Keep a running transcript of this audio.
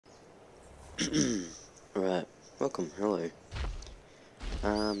Right, welcome, hello.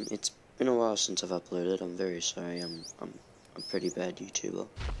 It's been a while since I've uploaded. I'm very sorry. I'm a pretty bad YouTuber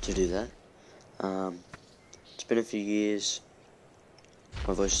to do that. It's been a few years.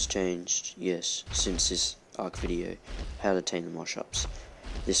 My voice has changed, yes, since this ARC video, how to tame the Moschops.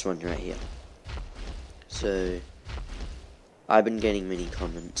 This one right here. So, I've been getting many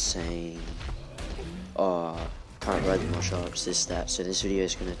comments saying, oh, can't ride the Moschops, this, that. So this video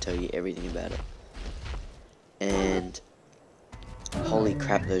is going to tell you everything about it. And holy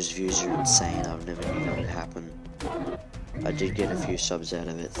crap, those views are insane. I've never knew that would happen. I did get a few subs out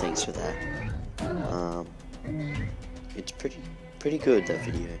of it, thanks for that. It's pretty good, that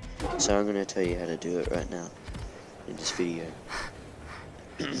video. So I'm gonna tell you how to do it right now in this video.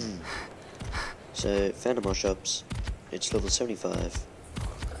 So found a Moschops. It's level 75.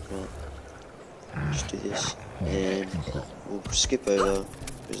 Right. Just do this, and we'll skip over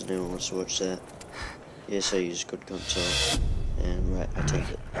because no one wants to watch that. Yes, I use good console. And right, I take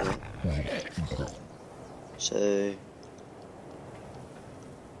it. Right. So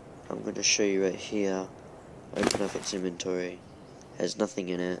I'm going to show you right here. Open up its inventory. Has nothing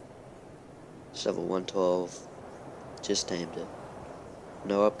in it. It's level 112. Just tamed it.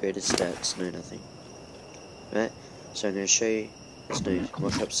 No upgraded stats, no nothing. Right? So I'm going to show you. There's no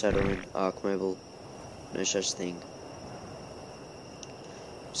Moshop saddle in Arc Mobile. No such thing.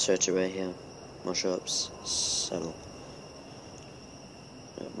 Search it right here. Moschops saddle.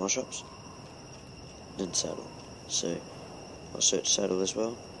 Moschops, then saddle. So I'll search saddle as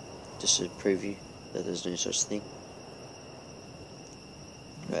well, just to preview that there's no such thing.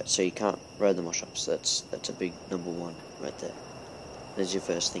 Right, so you can't ride the Moschops. That's a big number one right there. There's your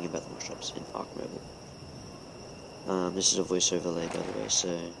first thing about the Moschops in Arc Mobile. This is a voice overlay, by the way, so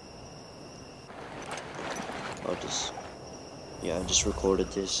I just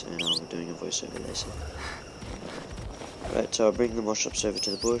recorded this and I'm doing a voice overlay. So. Right, so I'll bring the Moschops over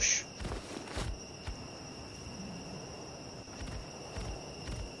to the bush.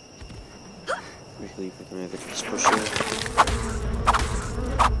 Quickly bring them over to this bush here.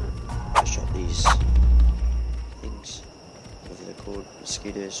 I shot these things, whatever they're called,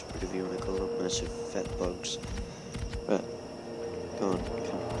 mosquitoes, whatever you want to call them, massive fat bugs. Right, go on, come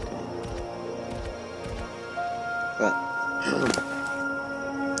on. Right.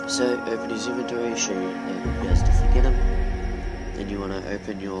 So open his inventory, show you that he has different in him. Then you want to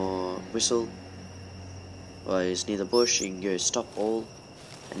open your whistle. While he's near the bush, you can go stop all,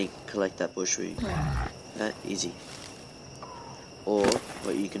 and you can collect that bush for you. That easy. Or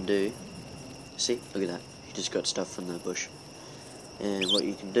what you can do, see, look at that. He just got stuff from the bush. And what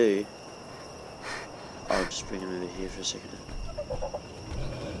you can do, I'll just bring him over here for a second.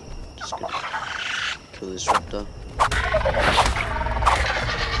 Just gonna kill this raptor.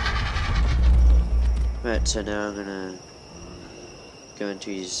 Right, so now I'm gonna go into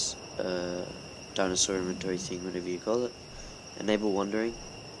his dinosaur inventory thing, whatever you call it. Enable wandering.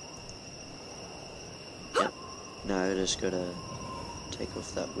 Yep. Now I just gotta take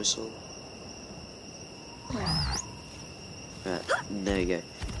off that whistle. Right, there you go.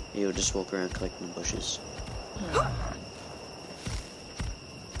 You'll just walk around collecting bushes.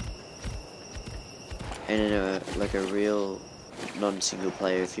 And in like a real non-single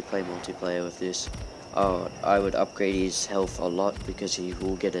player, if you play multiplayer with this, I would upgrade his health a lot because he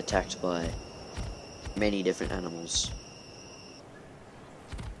will get attacked by many different animals.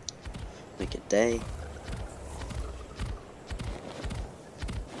 Like a day.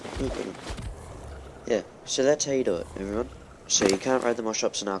 Look at him. Yeah, so that's how you do it, everyone. So you can't ride the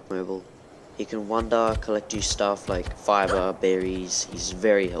Moschops in Arc Mobile. He can wander, collect you stuff like fiber, berries. He's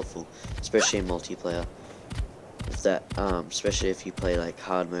very helpful, especially in multiplayer. If that, especially if you play like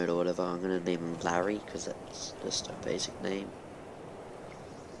hard mode or whatever. I'm gonna name him Larry because that's just a basic name.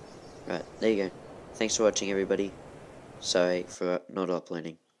 Right, there you go. Thanks for watching, everybody. Sorry for not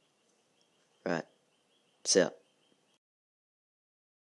uploading. Right, see ya.